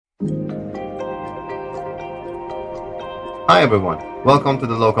Hi everyone, welcome to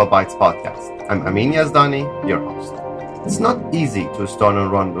the Local Bites podcast. I'm Amin Yazdani, your host. It's not easy to start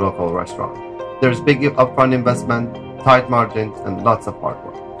and run a local restaurant. There's big upfront investment, tight margins, and lots of hard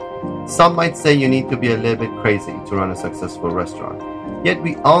work. Some might say you need to be a little bit crazy to run a successful restaurant. Yet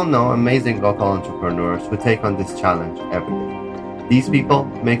we all know amazing local entrepreneurs who take on this challenge every day. These people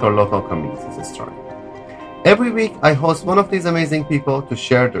make our local communities strong. Every week I host one of these amazing people to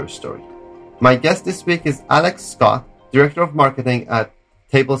share their story. My guest this week is Alex Scott, Director of Marketing at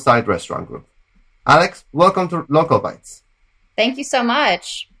Tableside Restaurant Group. Alex, welcome to Local Bites. Thank you so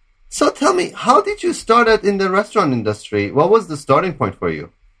much. So tell me, how did you start out in the restaurant industry? What was the starting point for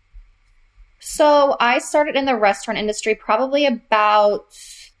you? So I started in the restaurant industry probably about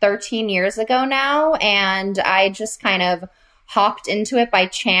 13 years ago now, and I just kind of hopped into it by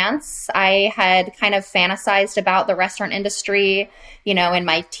chance. I had kind of fantasized about the restaurant industry, in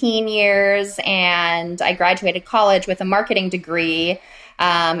my teen years, and I graduated college with a marketing degree.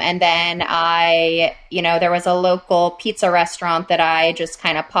 And then there was a local pizza restaurant that I just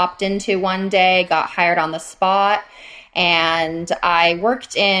kind of popped into one day, got hired on the spot, and I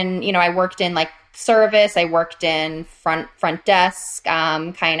worked in like service. I worked in front desk,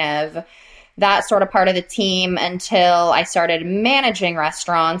 kind of that sort of part of the team until I started managing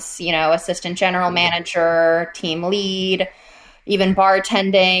restaurants, assistant general manager, team lead, even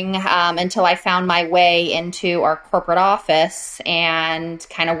bartending, until I found my way into our corporate office and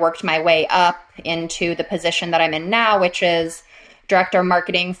kind of worked my way up into the position that I'm in now, which is director of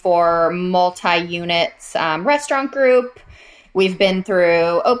marketing for multi-unit restaurant group. We've been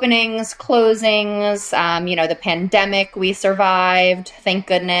through openings, closings, the pandemic we survived, thank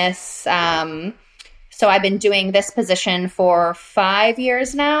goodness. So I've been doing this position for 5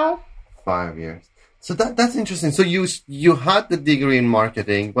 years now. 5 years. So that's interesting. So you had the degree in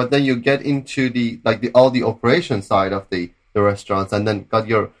marketing, but then you get into all the operation side of the restaurants, and then got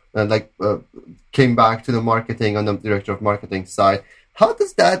your came back to the marketing on the director of marketing side. How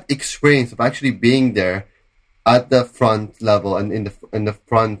does that experience of actually being there at the front level and in the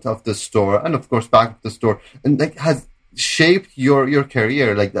front of the store, and of course back of the store, and has shaped your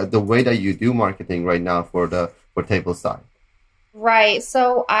career, the way that you do marketing right now for Tableside? Right.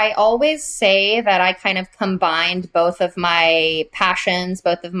 So I always say that I kind of combined both of my passions,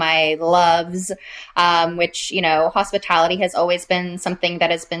 both of my loves, which, hospitality has always been something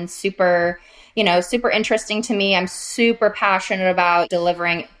that has been super interesting to me. I'm super passionate about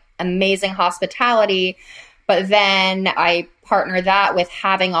delivering amazing hospitality. But then I partner that with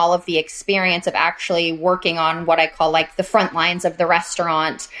having all of the experience of actually working on what I call the front lines of the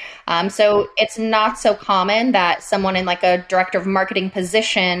restaurant. So it's not so common that someone in a director of marketing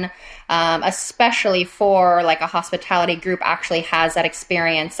position, especially for a hospitality group, actually has that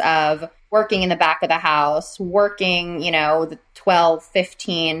experience of working in the back of the house, working, the 12,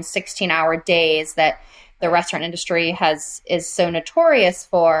 15, 16-hour days that the restaurant industry is so notorious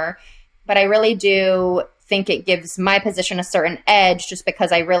for. But I really do think it gives my position a certain edge just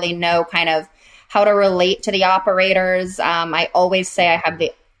because I really know kind of how to relate to the operators. I always say I have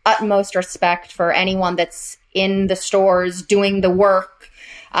the utmost respect for anyone that's in the stores doing the work.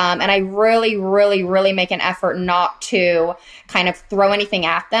 And I really, really, really make an effort not to kind of throw anything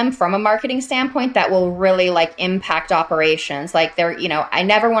at them from a marketing standpoint that will really impact operations. I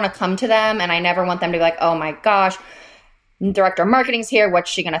never want to come to them, and I never want them to be like, oh my gosh, director of marketing's here. What's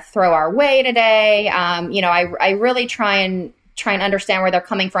she going to throw our way today? I really try and understand where they're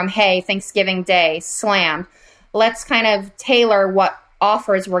coming from. Hey, Thanksgiving Day, slammed. Let's kind of tailor what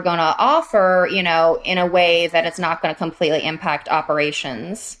offers we're going to offer, in a way that it's not going to completely impact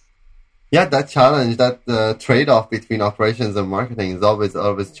operations. Yeah, that challenge, that trade-off between operations and marketing is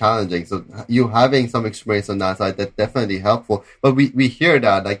always challenging. So you having some experience on that side, that's definitely helpful. But we hear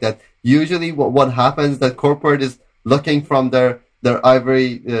that usually what happens, that corporate is looking from their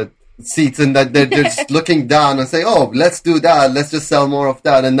ivory seats, and that they're just looking down and say, oh, let's do that, let's just sell more of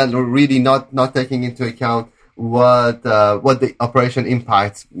that, and then really not taking into account what the operation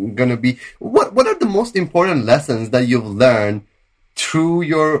impact's going to be. What are the most important lessons that you've learned through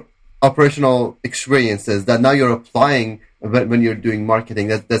your operational experiences that now you're applying when you're doing marketing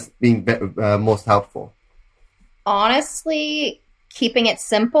that's being most helpful? Honestly, keeping it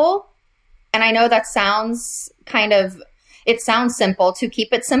simple. And I know that sounds it sounds simple to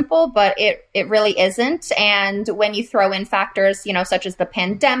keep it simple, but it really isn't. And when you throw in factors, such as the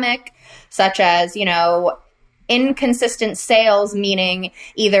pandemic, such as, inconsistent sales, meaning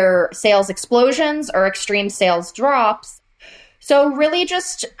either sales explosions or extreme sales drops. So really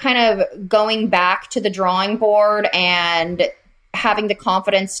just kind of going back to the drawing board and having the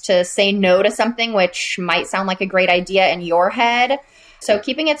confidence to say no to something, which might sound like a great idea in your head. So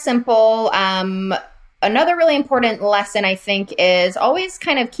keeping it simple. Another really important lesson, I think, is always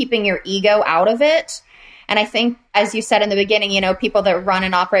kind of keeping your ego out of it. And I think, as you said in the beginning, people that run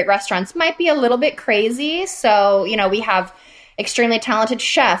and operate restaurants might be a little bit crazy. So, we have extremely talented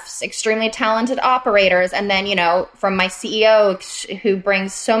chefs, extremely talented operators. And then, from my CEO, who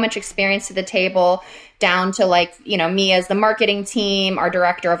brings so much experience to the table, down to me as the marketing team, our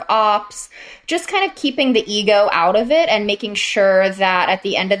director of ops, just kind of keeping the ego out of it and making sure that at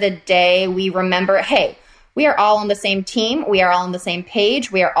the end of the day, we remember, hey, we are all on the same team. We are all on the same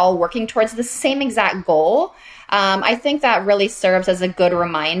page. We are all working towards the same exact goal. I think that really serves as a good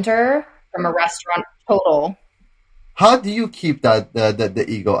reminder from a restaurant total. How do you keep that the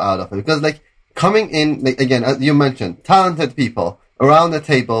ego out of it? Because coming in, again, as you mentioned, talented people around the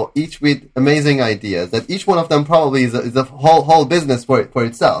table, each with amazing ideas, that each one of them probably is a whole business for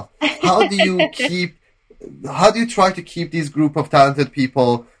itself. How do you try to keep this group of talented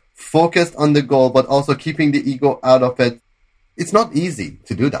people focused on the goal, but also keeping the ego out of it? It's not easy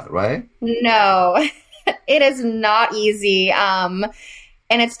to do that, right? No, it is not easy. And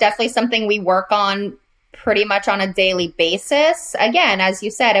it's definitely something we work on pretty much on a daily basis. Again, as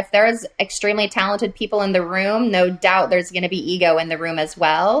you said, if there's extremely talented people in the room, no doubt there's going to be ego in the room as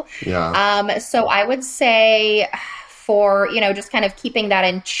well. Yeah. So I would say for, just kind of keeping that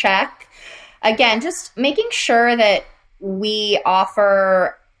in check, again, just making sure that we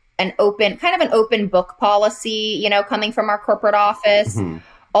offer an open book policy, coming from our corporate office. Mm-hmm.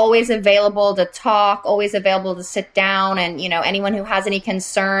 Always available to talk, always available to sit down. And, anyone who has any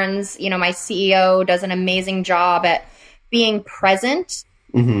concerns, my CEO does an amazing job at being present.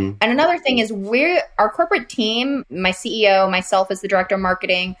 Mm-hmm. And another thing is our corporate team, my CEO, myself as the director of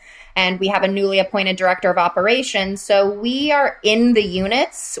marketing, and we have a newly appointed director of operations. So we are in the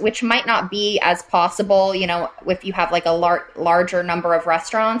units, which might not be as possible, if you have a larger number of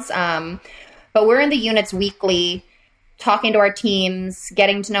restaurants. But we're in the units weekly, talking to our teams,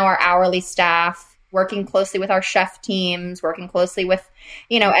 getting to know our hourly staff, working closely with our chef teams, working closely with,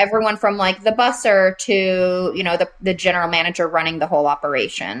 everyone from the busser to, the general manager running the whole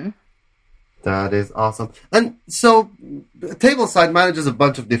operation. That is awesome. And so Tableside manages a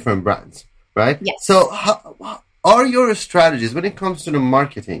bunch of different brands, right? Yes. So how are your strategies when it comes to the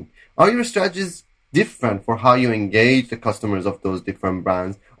marketing? Are your strategies different for how you engage the customers of those different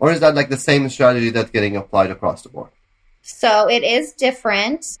brands? Or is that the same strategy that's getting applied across the board? So it is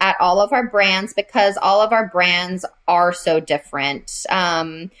different at all of our brands because all of our brands are so different.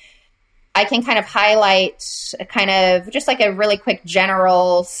 I can kind of highlight just a really quick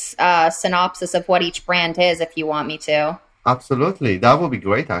general synopsis of what each brand is if you want me to. Absolutely. That would be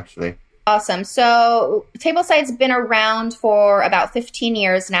great, actually. Awesome. So Tableside's been around for about 15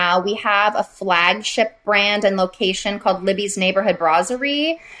 years now. We have a flagship brand and location called Libby's Neighborhood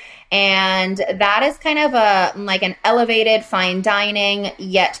Brasserie. And that is kind of an elevated fine dining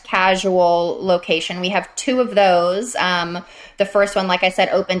yet casual location. We have two of those. The first one, like I said,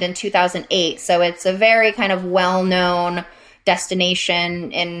 opened in 2008. So it's a very kind of well-known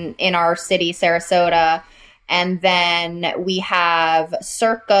destination in our city, Sarasota. And then we have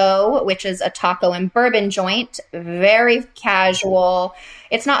Circo, which is a taco and bourbon joint, very casual.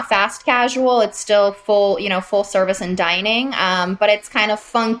 It's not fast casual. It's still full service and dining. But it's kind of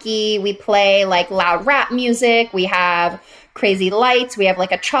funky. We play loud rap music. We have crazy lights. We have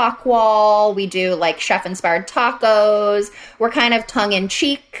a chalk wall. We do chef inspired tacos. We're kind of tongue in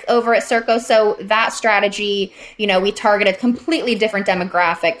cheek over at Circo. So that strategy, we target a completely different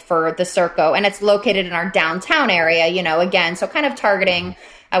demographic for the Circo, and it's located in our downtown area, again, so kind of targeting,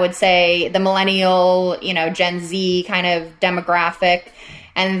 I would say, the millennial, Gen Z kind of demographic.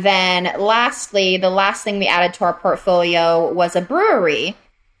 And then lastly, the last thing we added to our portfolio was a brewery.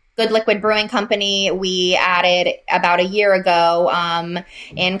 Good Liquid Brewing Company, we added about a year ago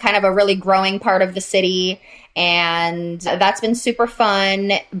in kind of a really growing part of the city. And that's been super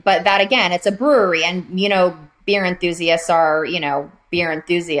fun. But that, again, it's a brewery. And, beer enthusiasts are, beer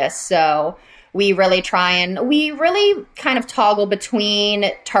enthusiasts. So we really kind of toggle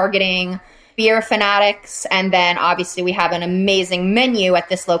between targeting beer fanatics, and then obviously we have an amazing menu at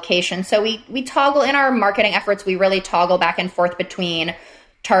this location. So we toggle in our marketing efforts. We really toggle back and forth between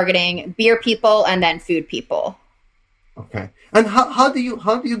targeting beer people and then food people. Okay. And how do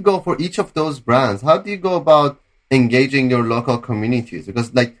you go for each of those brands? How do you go about engaging your local communities?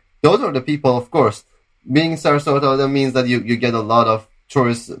 Because those are the people, of course, being Sarasota, that means that you get a lot of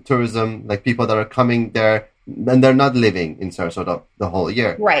tourism, people that are coming there, and they're not living in Sarasota the whole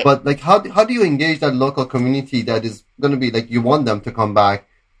year. Right. But like, how do you engage that local community that is going to be like, you want them to come back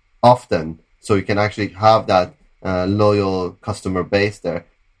often so you can actually have that loyal customer base there?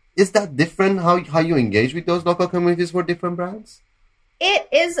 Is that different how you engage with those local communities for different brands? It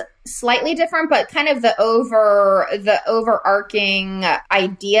is slightly different, but kind of the overarching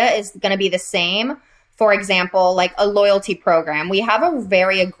idea is going to be the same. For example, like a loyalty program. We have a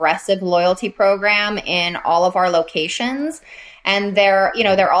very aggressive loyalty program in all of our locations, and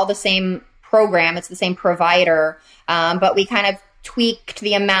they're all the same program. It's the same provider, but we kind of tweaked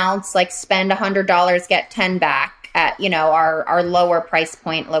the amounts, like spend $100, get 10 back at, our lower price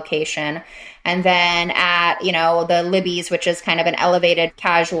point location. And then at, the Libby's, which is kind of an elevated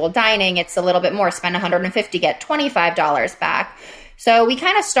casual dining, it's a little bit more, spend $150, get $25 back. So we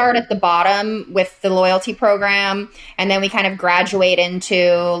kind of start at the bottom with the loyalty program, and then we kind of graduate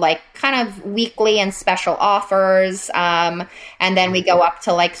into like kind of weekly and special offers. And then we go up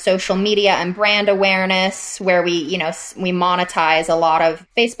to like social media and brand awareness, where we monetize a lot of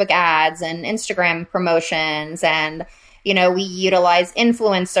Facebook ads and Instagram promotions, and we utilize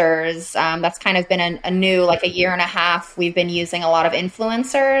influencers. That's kind of been a new, like a year and a half, we've been using a lot of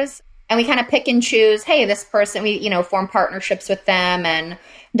influencers. And we kind of pick and choose, hey, this person, we, form partnerships with them and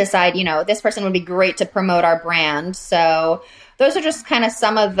decide, this person would be great to promote our brand. So those are just kind of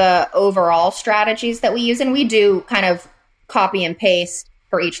some of the overall strategies that we use. And we do kind of copy and paste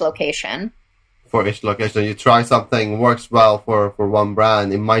for each location. For each location, you try something, works well for one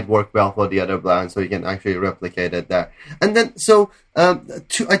brand, it might work well for the other brand, so you can actually replicate it there. And then, so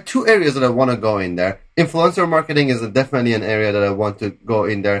two areas that I want to go in there. Influencer marketing is definitely an area that I want to go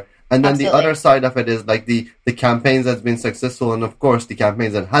in there. And then Absolutely. The other side of it is like the campaigns that's been successful, and of course the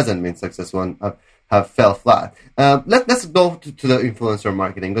campaigns that hasn't been successful and have fell flat. Let's go to the influencer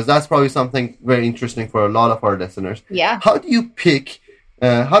marketing, because that's probably something very interesting for a lot of our listeners. Yeah. How do you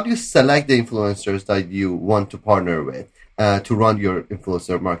select the influencers that you want to partner with to run your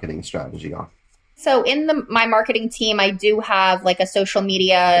influencer marketing strategy on? So in my marketing team, I do have like a social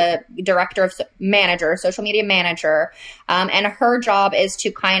media social media manager. And her job is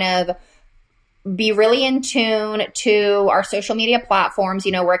to kind of be really in tune to our social media platforms.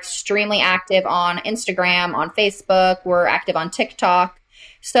 We're extremely active on Instagram, on Facebook. We're active on TikTok.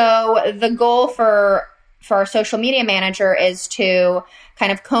 So the goal for our social media manager is to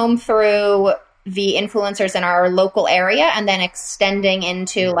kind of comb through the influencers in our local area and then extending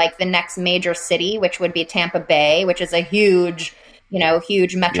into like the next major city, which would be Tampa Bay, which is a huge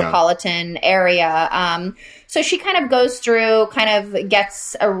metropolitan area. So she kind of goes through, kind of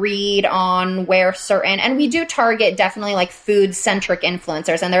gets a read on where and we do target definitely like food centric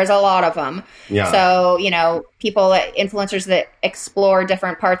influencers, and there's a lot of them. Yeah. So, influencers that explore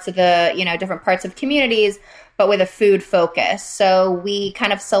different parts of different parts of communities, but with a food focus. So we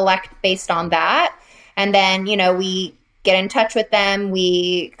kind of select based on that. And then, we get in touch with them.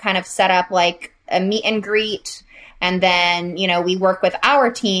 We kind of set up like a meet and greet. And then, we work with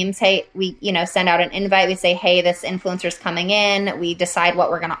our teams. Hey, we, send out an invite. We say, hey, this influencer's coming in. We decide what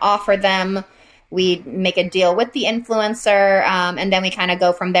we're going to offer them. We make a deal with the influencer. And then we kind of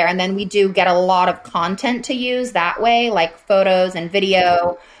go from there. And then we do get a lot of content to use that way, like photos and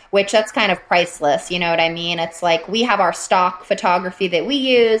video, which that's kind of priceless. You know what I mean? It's like we have our stock photography that we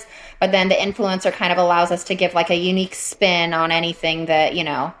use, but then the influencer kind of allows us to give like a unique spin on anything that,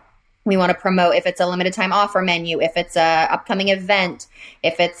 we want to promote. If it's a limited time offer menu, if it's a upcoming event,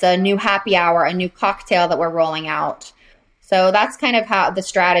 if it's a new happy hour, a new cocktail that we're rolling out. So that's kind of how the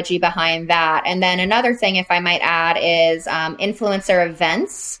strategy behind that. And then another thing, if I might add, is influencer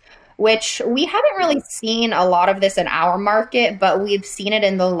events, which we haven't really seen a lot of this in our market, but we've seen it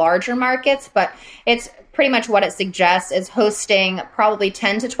in the larger markets. But it's pretty much what it suggests is hosting probably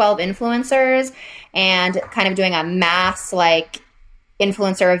 10 to 12 influencers and kind of doing a mass like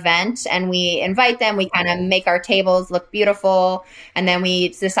influencer event, and we invite them. We kind of make our tables look beautiful, and then we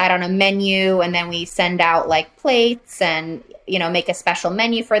decide on a menu, and then we send out like plates and, make a special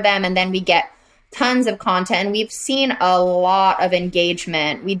menu for them. And then we get tons of content. And we've seen a lot of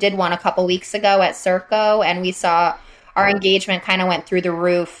engagement. We did one a couple weeks ago at Circo, and we saw our engagement kind of went through the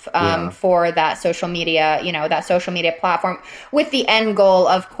roof for that social media, that social media platform, with the end goal,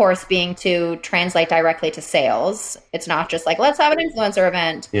 of course, being to translate directly to sales. It's not just like, let's have an influencer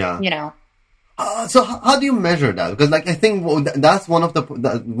event, So how do you measure that? Because I think that's one of the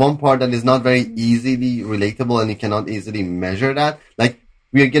one part that is not very easily relatable, and you cannot easily measure that. Like,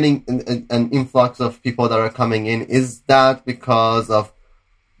 we are getting an influx of people that are coming in. Is that because of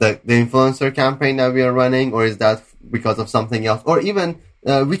the influencer campaign that we are running, or is that because of something else? Or even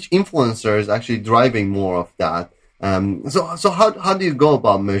which influencer is actually driving more of that? So how do you go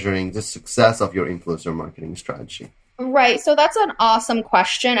about measuring the success of your influencer marketing strategy? Right. So that's an awesome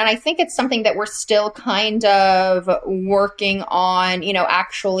question. And I think it's something that we're still kind of working on,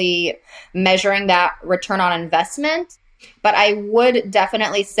 actually measuring that return on investment. But I would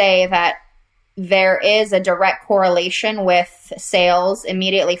definitely say that there is a direct correlation with sales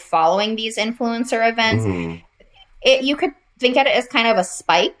immediately following these influencer events. You could think of it as kind of a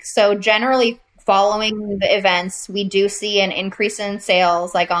spike. So generally following the events, we do see an increase in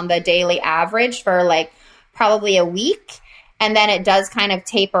sales like on the daily average for like probably a week. And then it does kind of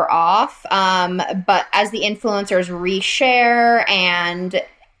taper off. But as the influencers reshare, and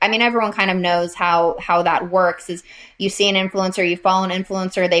I mean, everyone kind of knows how that works is you see an influencer, you follow an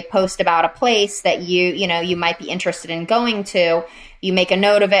influencer, they post about a place that you might be interested in going to. You make a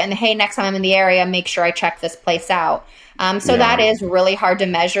note of it and, hey, next time I'm in the area, make sure I check this place out. That is really hard to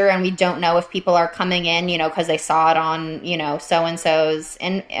measure, and we don't know if people are coming in, because they saw it on, so-and-so's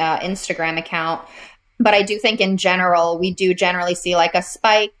Instagram account. But I do think in general, we do generally see like a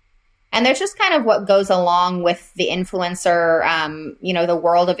spike. And there's just kind of what goes along with the influencer, the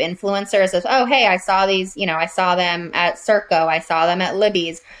world of influencers is, oh, hey, I saw these, I saw them at Circo, I saw them at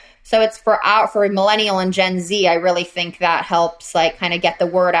Libby's. So it's for millennial and Gen Z, I really think that helps like kind of get the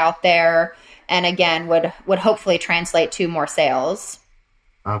word out there. And again, would hopefully translate to more sales.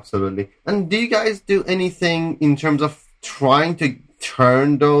 Absolutely. And do you guys do anything in terms of trying to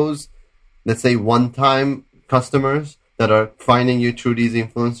turn those, let's say, one-time customers that are finding you through these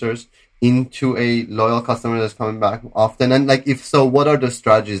influencers into a loyal customer that's coming back often? And like, if so, what are the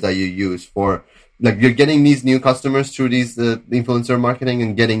strategies that you use for, like, you're getting these new customers through these influencer marketing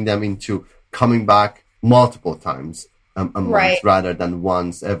and getting them into coming back multiple times a month rather than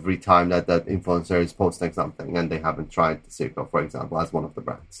once every time that influencer is posting something and they haven't tried Circo, for example, as one of the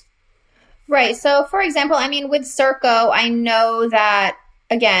brands? Right. So, for example, I mean, with Circo, I know that,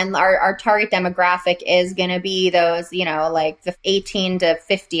 again, our target demographic is going to be those, like the 18 to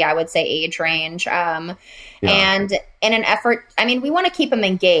 50, I would say, age range. And in an effort, I mean, we want to keep them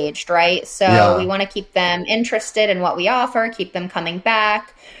engaged, right? So we want to keep them interested in what we offer, keep them coming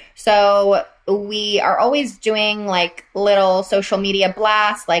back. So we are always doing like little social media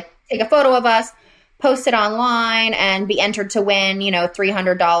blasts, like take a photo of us, post it online, and be entered to win,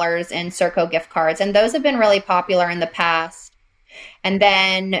 $300 in Circo gift cards. And those have been really popular in the past. And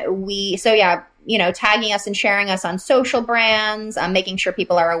then tagging us and sharing us on social brands, making sure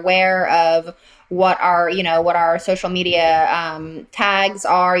people are aware of what our social media tags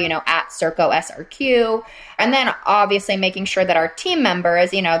are, at Circo SRQ. And then obviously making sure that our team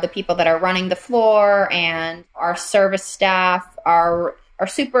members, the people that are running the floor and our service staff are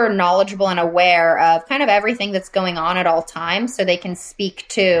super knowledgeable and aware of kind of everything that's going on at all times, so they can speak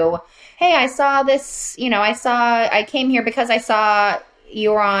to, hey, I saw this, I came here because I saw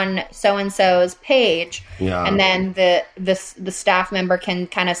you were on so-and-so's page. Yeah. And then the staff member can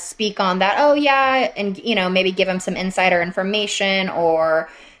kind of speak on that. Oh, yeah. And, maybe give them some insider information or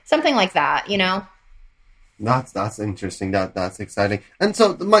something like that, That's interesting. That's exciting. And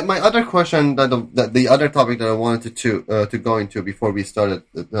so my other question, that the other topic that I wanted to go into before we started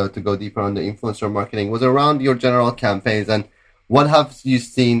to go deeper on the influencer marketing was around your general campaigns and what have you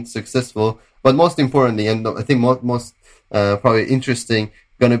seen successful, but most importantly, and I think most probably interesting,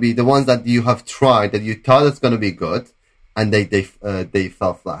 going to be the ones that you have tried that you thought it's going to be good, and they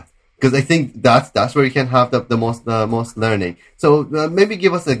fell flat. Because I think that's where you can have the most learning. So maybe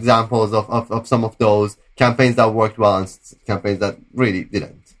give us examples of some of those campaigns that worked well and campaigns that really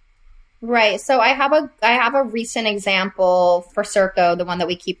didn't. Right. So I have a recent example for Circo, the one that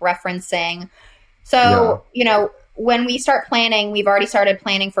we keep referencing. So when we start planning, we've already started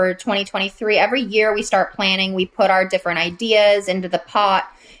planning for 2023. Every year we start planning, we put our different ideas into the pot.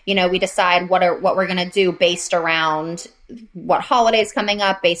 We decide what we're going to do based around what holidays coming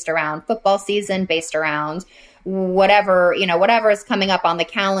up, based around football season, based around whatever is coming up on the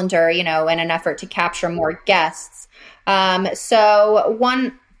calendar, in an effort to capture more guests. And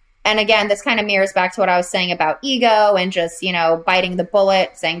again, this kind of mirrors back to what I was saying about ego and just, biting the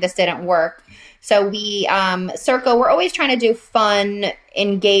bullet, saying this didn't work. So we, Circo, we're always trying to do fun,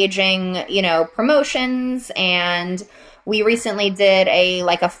 engaging, promotions. And we recently did a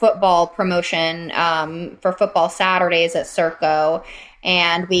football promotion, for football Saturdays at Circo.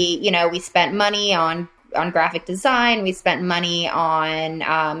 And we spent money on graphic design. We spent money on,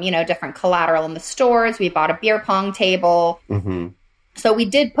 different collateral in the stores. We bought a beer pong table. Mm-hmm. So we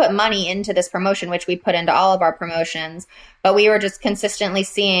did put money into this promotion, which we put into all of our promotions, but we were just consistently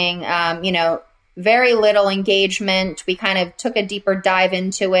seeing, very little engagement. We kind of took a deeper dive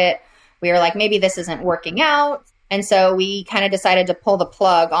into it. We were like, maybe this isn't working out. And so we kind of decided to pull the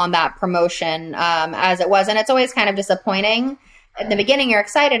plug on that promotion as it was. And it's always kind of disappointing. At the beginning, you're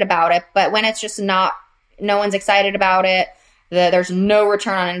excited about it, but when it's just not, no one's excited about it, there's no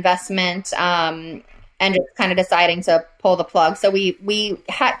return on investment, and just kind of deciding to pull the plug. So we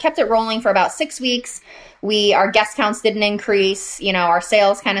kept it rolling for about 6 weeks. Our guest counts didn't increase. Our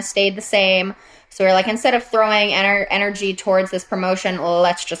sales kind of stayed the same. So we're like, instead of throwing energy towards this promotion,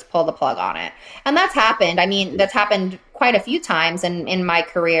 let's just pull the plug on it. And that's happened. I mean, that's happened quite a few times in my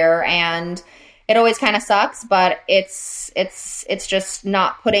career, and it always kind of sucks, but it's just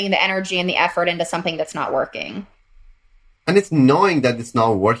not putting the energy and the effort into something that's not working. And it's knowing that it's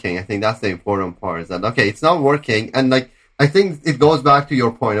not working. I think that's the important part, is that, okay, it's not working. And like, I think it goes back to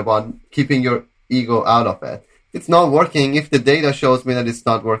your point about keeping your ego out of it. It's not working. If the data shows me that it's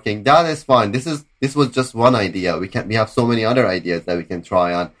not working, that is fine. This was just one idea. We have so many other ideas that we can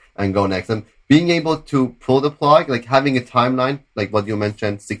try on and go next. And being able to pull the plug, like having a timeline, like what you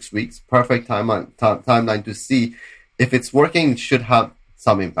mentioned, 6 weeks, perfect timeline to see if it's working, it should have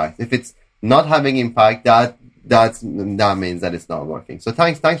some impact. If it's not having impact, that means that it's not working. So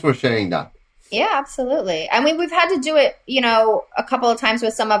thanks for sharing that. Yeah, absolutely. I mean, we've had to do it, a couple of times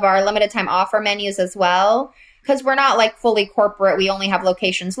with some of our limited time offer menus as well, because we're not like fully corporate. We only have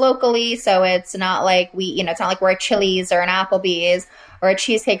locations locally. So it's not like it's not like we're a Chili's or an Applebee's or a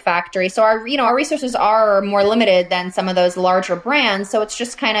Cheesecake Factory. So our resources are more limited than some of those larger brands. So it's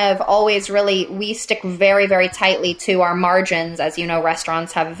just kind of always really, we stick very, very tightly to our margins. As you know,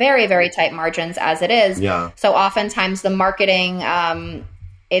 restaurants have very, very tight margins as it is. Yeah. So oftentimes the marketing,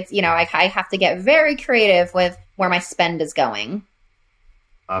 it's, I have to get very creative with where my spend is going.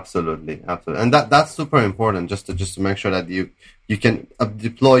 Absolutely. And that's super important, just to make sure that you can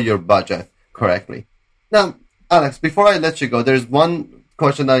deploy your budget correctly. Now, Alex, before I let you go, there's one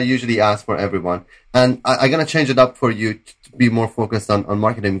question that I usually ask for everyone, and I'm going to change it up for you to be more focused on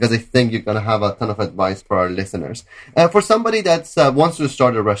marketing, because I think you're going to have a ton of advice for our listeners. For somebody that wants to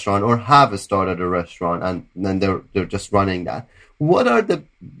start a restaurant or have started a restaurant and then they're just running that, what are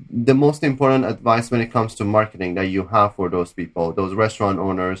the most important advice when it comes to marketing that you have for those people, those restaurant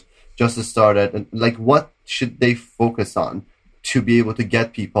owners just started? And like, what should they focus on to be able to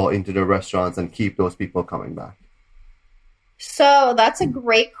get people into the restaurants and keep those people coming back? So that's a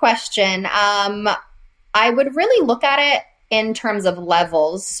great question. I would really look at it in terms of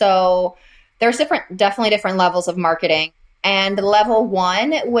levels. So there's definitely different levels of marketing. And level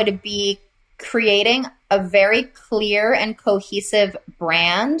one would be creating a very clear and cohesive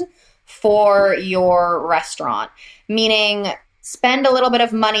brand for your restaurant, meaning spend a little bit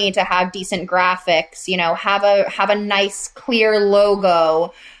of money to have decent graphics, have a nice clear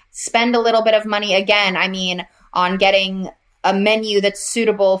logo, spend a little bit of money again, on getting a menu that's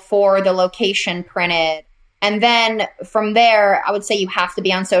suitable for the location printed. And then from there, I would say you have to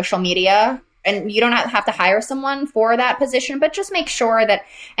be on social media. And you don't have to hire someone for that position, but just make sure that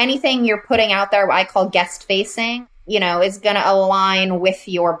anything you're putting out there, what I call guest facing, is going to align with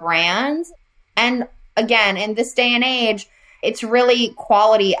your brand. And again, in this day and age, it's really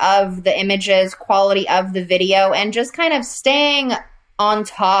quality of the images, quality of the video, and just kind of staying on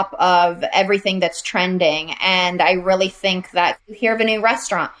top of everything that's trending. And I really think that you hear of a new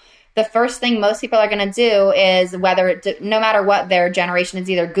restaurant, the first thing most people are going to do is, no matter what their generation is,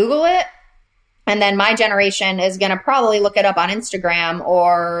 either Google it, and then my generation is going to probably look it up on Instagram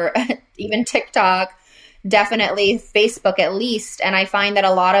or even TikTok, definitely Facebook at least. And I find that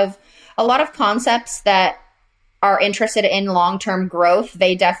a lot of concepts that are interested in long-term growth,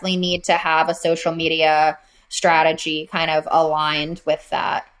 they definitely need to have a social media strategy kind of aligned with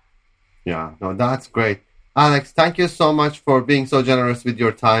that. Yeah, no, that's great. Alex, thank you so much for being so generous with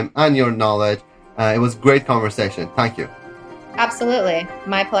your time and your knowledge. It was a great conversation. Thank you. Absolutely.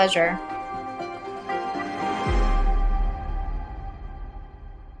 My pleasure.